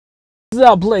What's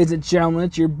up, ladies and gentlemen?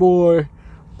 It's your boy,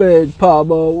 Big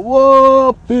Pablo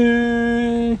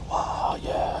Whoopee. Wow,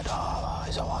 yeah,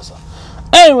 he's so awesome.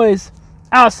 Anyways,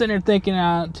 I was sitting there thinking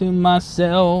out to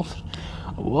myself,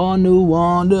 what a new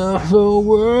wonderful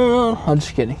world. I'm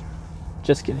just kidding.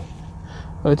 Just kidding.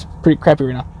 Oh, it's pretty crappy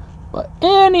right now. But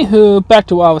anywho, back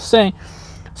to what I was saying.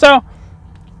 So,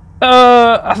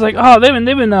 I was like, oh, they've been,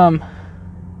 you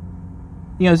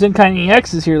know, ZENKAI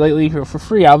EX is here lately for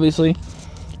free, obviously.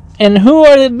 And who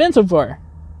are they been so far?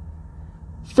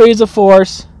 Frieza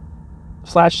Force /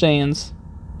 Saiyans.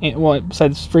 Well,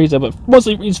 besides Frieza, but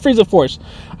mostly it's Frieza Force.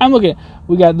 I'm looking at,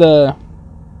 we got the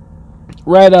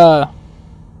red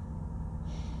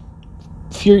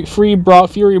Fury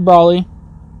Brawly.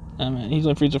 I mean, he's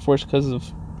on Frieza Force because of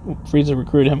Frieza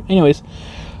recruited him. Anyways,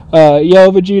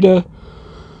 Yellow Vegeta,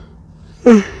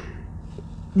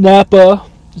 Nappa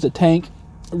is a tank,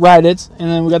 Raditz,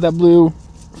 and then we got that blue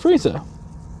Frieza.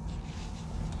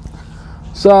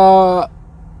 So,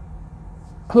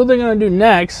 who they're gonna do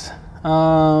next?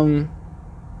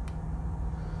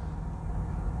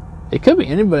 It could be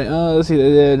anybody. Let's see. They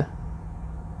did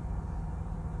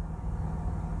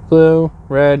blue,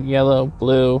 red, yellow,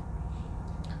 blue.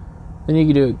 Then you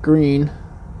can do it green.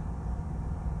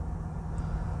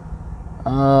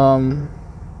 Only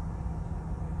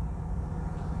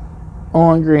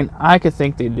green I could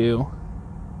think they do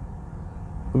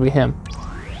would be him,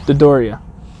 Dodoria.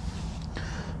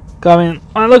 I mean,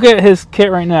 when I look at his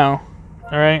kit right now,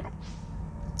 alright,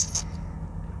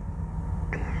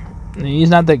 he's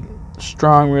not that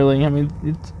strong, really. I mean,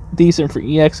 it's decent for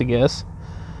EX, I guess.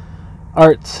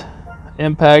 Arts,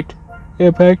 Impact.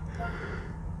 He's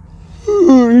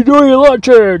doing a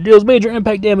launcher. Deals major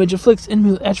impact damage. Inflicts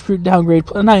enemy with attribute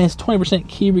downgrade. Minus 20%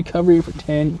 key recovery for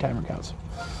 10 timer counts.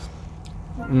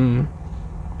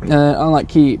 Unlike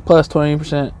key, plus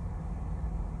 20%.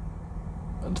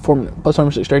 Plus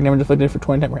 20% strike damage inflicted for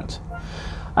 20 timer counts.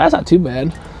 That's not too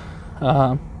bad.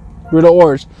 Brutal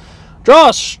Ores. Draw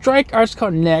a strike arch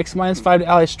card next. Minus 5 to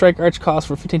ally strike arch cost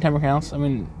for 15 timer counts. I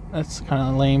mean, that's kind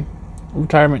of lame.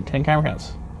 Retirement, 10 timer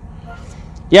counts.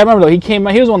 Yeah, I remember though, he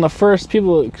was one of the first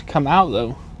people to come out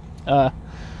though.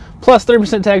 Plus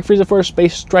 30% attack Frieza Force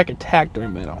space strike attack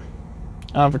during battle.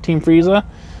 For Team Frieza,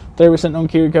 30% known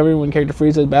key recovery when character Frieza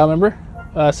is a battle member.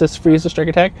 Assists Frieza strike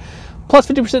attack. Plus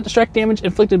 50% strike damage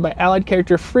inflicted by allied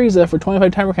character Frieza for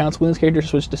 25 timer counts when this character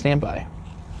switched to standby.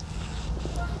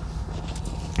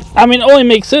 I mean, it only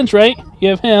makes sense, right? You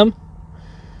have him.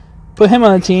 Put him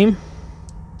on the team.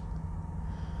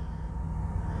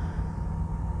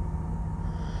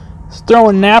 Let's throw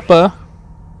in Nappa.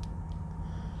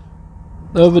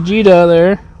 The Vegeta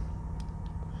there.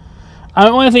 The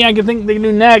only thing I can think they can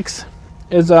do next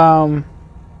is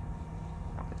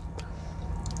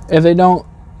if they don't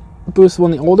boost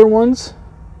one of the older ones,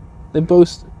 they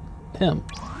boost him.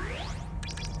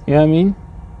 You know what I mean?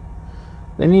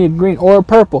 They need a green or a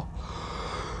purple.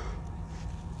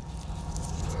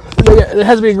 It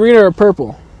has to be a green or a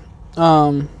purple.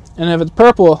 And if it's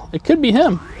purple, it could be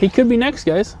him. He could be next,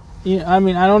 guys. I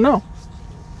mean, I don't know.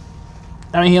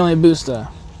 I mean, he only boosts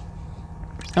out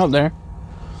there.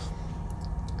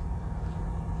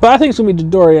 But I think it's going to be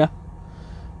Dodoria.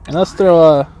 And let's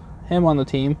throw him on the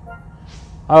team.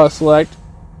 I'll select,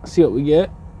 see what we get.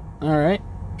 Alright.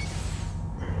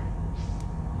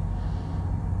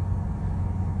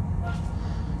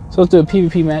 So let's do a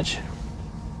PvP match.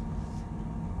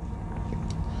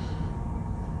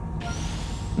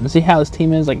 And see how this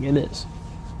team is like it is.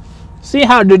 See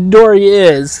how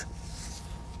Dodoria is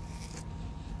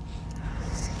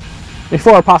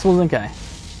before a possible ZENKAI.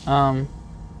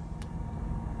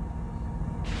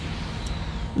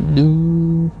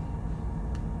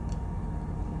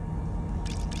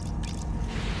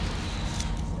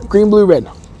 Green, blue, red.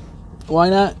 Why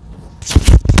not?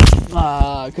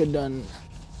 I could have done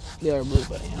the other blue,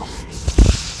 but you know.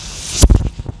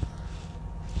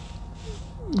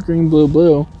 Green, blue,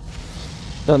 blue.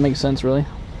 Doesn't make sense, really.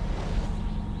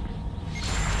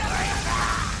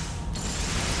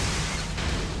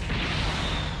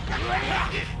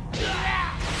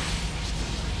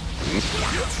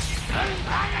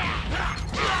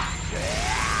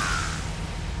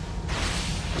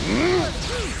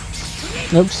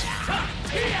 Oops.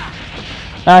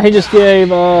 He just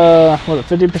gave, what,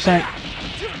 50%?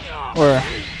 Or,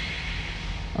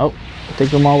 oh, take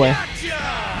them all away.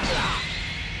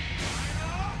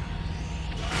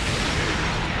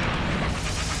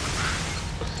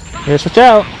 Here, switch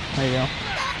out. There you go.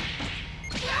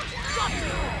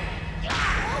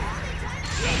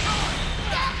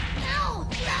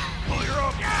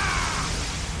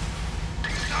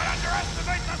 Not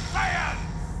underestimate the Saiyans!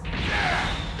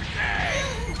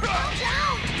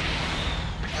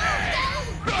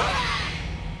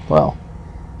 Well.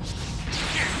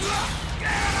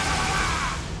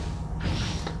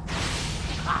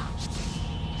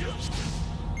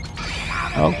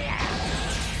 Oh.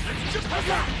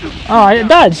 Oh, I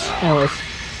dodged. Anyways.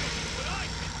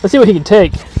 Let's see what he can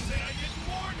take.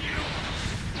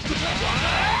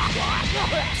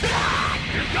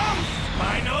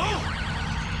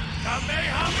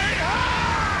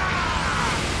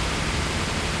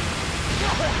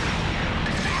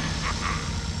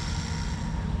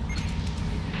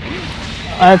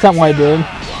 That's not what I did.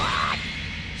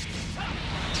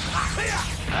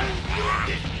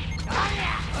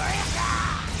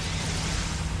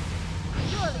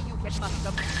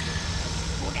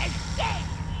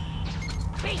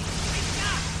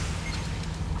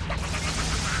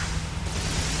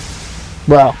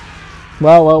 Wow.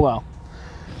 Well.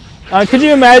 Could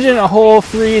you imagine a whole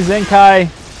free ZENKAI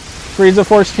Frieza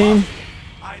Force team?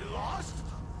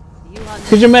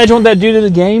 Could you imagine what that do to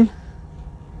the game?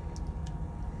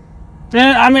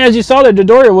 And I mean, as you saw there,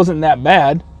 Dodoria wasn't that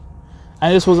bad.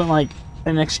 And this wasn't like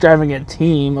an extravagant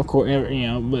team, of course, you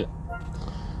know, but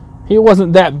he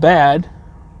wasn't that bad.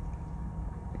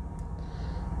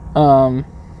 I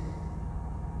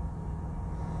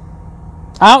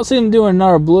don't see him doing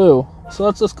another blue. So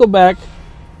let's go back.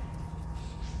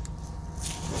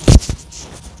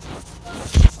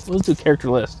 Let's do character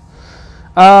list.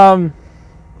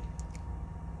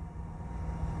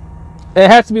 It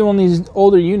has to be one of these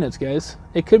older units, guys.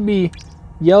 It could be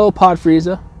Yellow Pod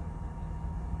Frieza.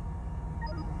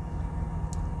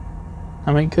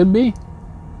 I mean, it could be.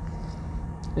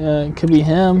 It could be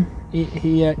him.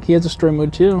 He has a story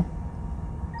mode too.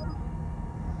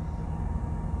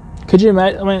 Could you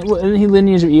imagine? I mean, isn't he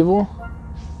Lineage of Evil?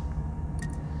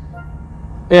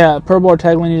 Yeah, purple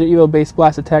attack, Lineage of Evil, base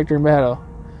blast attack during battle.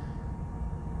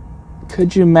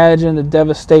 Could you imagine the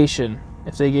devastation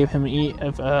if they gave him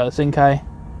ZENKAI?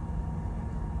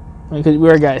 I mean, we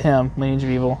already got him, Lineage of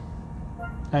Evil.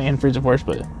 I mean, Frieza Force,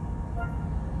 but...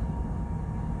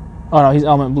 Oh no, he's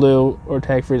Element Blue or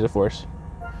Tag Frieza Force.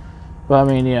 But I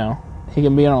mean, you know, he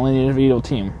can be on a Lineage of Evil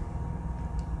team.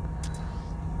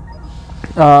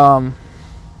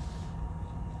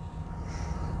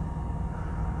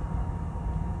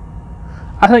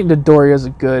 I think Dodoria is a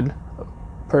good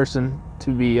person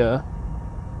to be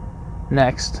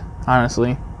next,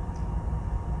 honestly.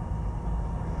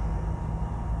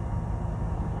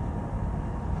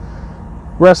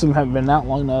 Rest of them haven't been out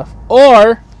long enough.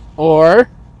 Or,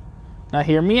 now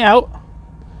hear me out.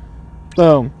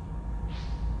 Boom.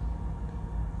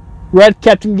 Red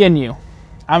Captain Ginyu.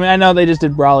 I mean, I know they just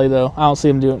did Brawly, though. I don't see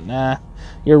them doing... Nah,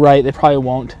 you're right. They probably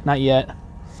won't. Not yet.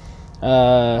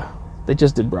 They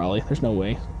just did Brawly. There's no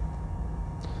way.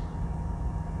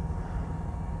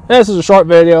 This is a short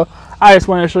video. I just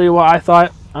want to show you what I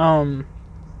thought.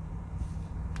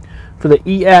 For the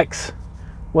EX,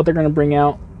 what they're going to bring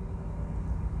out.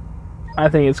 I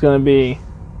think it's going to be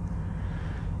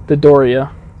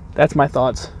Dodoria. That's my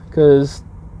thoughts. Because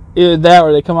either that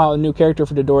or they come out with a new character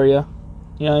for Dodoria.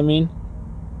 You know what I mean?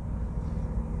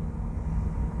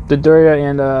 Dodoria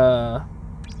and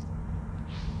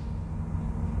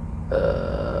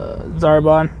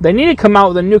Zarbon. They need to come out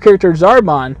with a new character,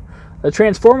 Zarbon, the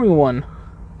transforming one.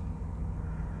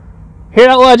 Hear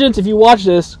that, Legends? If you watch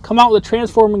this, come out with a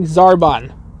transforming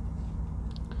Zarbon.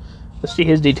 Let's see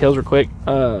his details real quick.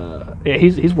 Yeah,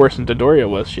 he's worse than Dodoria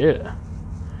was. Shit.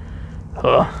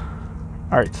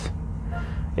 Arts.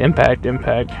 Impact.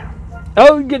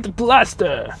 Oh, you get the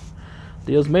blaster.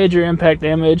 Deals major impact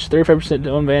damage, 35%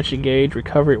 own vanishing gauge,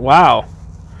 recovery. Wow.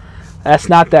 That's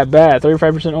not that bad.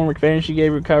 35% own vanishing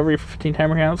gauge recovery for 15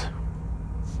 timer counts.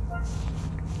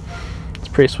 It's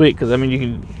pretty sweet because, I mean, you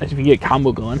can get a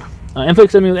combo going.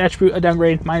 Inflicts enemy with attribute a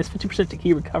downgrade, minus 50% to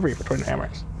key recovery for 20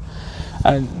 timers.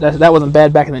 That wasn't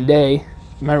bad back in the day.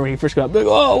 Remember when you first got up, like,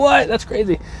 oh, what? That's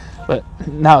crazy. But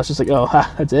now it's just like, oh,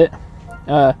 ha, that's it.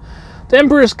 The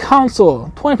Emperor's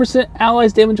Council. 20%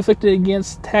 allies damage inflicted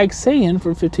against Tag Saiyan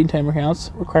for 15 timer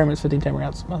counts. Requirements 15 timer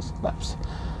counts. Most laps.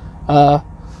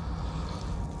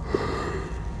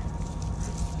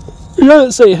 It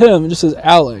doesn't say him, it just says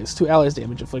allies. 2 allies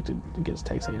damage inflicted against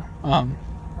Tag Saiyan.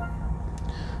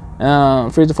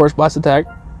 Frieza Force Blast Attack.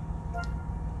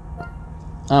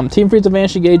 Team Frieza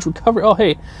Vanishing Gauge Recovery. Oh,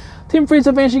 hey. Team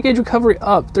Frieza Vanishing Gauge Recovery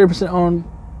up. 30% own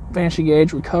Vanishing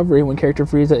Gauge Recovery when character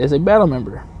Frieza is a battle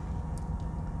member.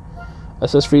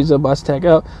 Assist Frieza Blast Attack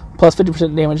up. Plus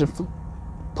 50% damage.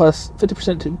 Plus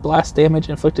 50% to blast damage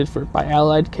inflicted by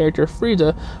allied character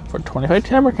Frieza for 25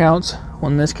 timer counts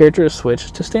when this character is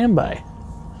switched to standby.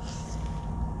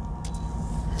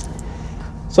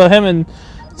 So him and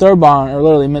Zarbon are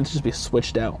literally meant to just be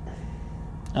switched out.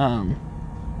 But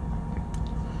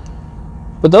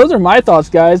those are my thoughts,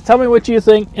 guys. Tell me what you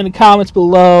think in the comments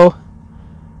below.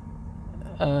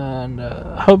 And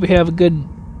I hope you have a good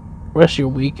rest of your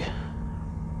week.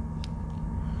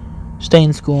 Stay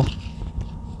in school.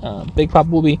 Big Papa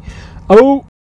will be... Oh!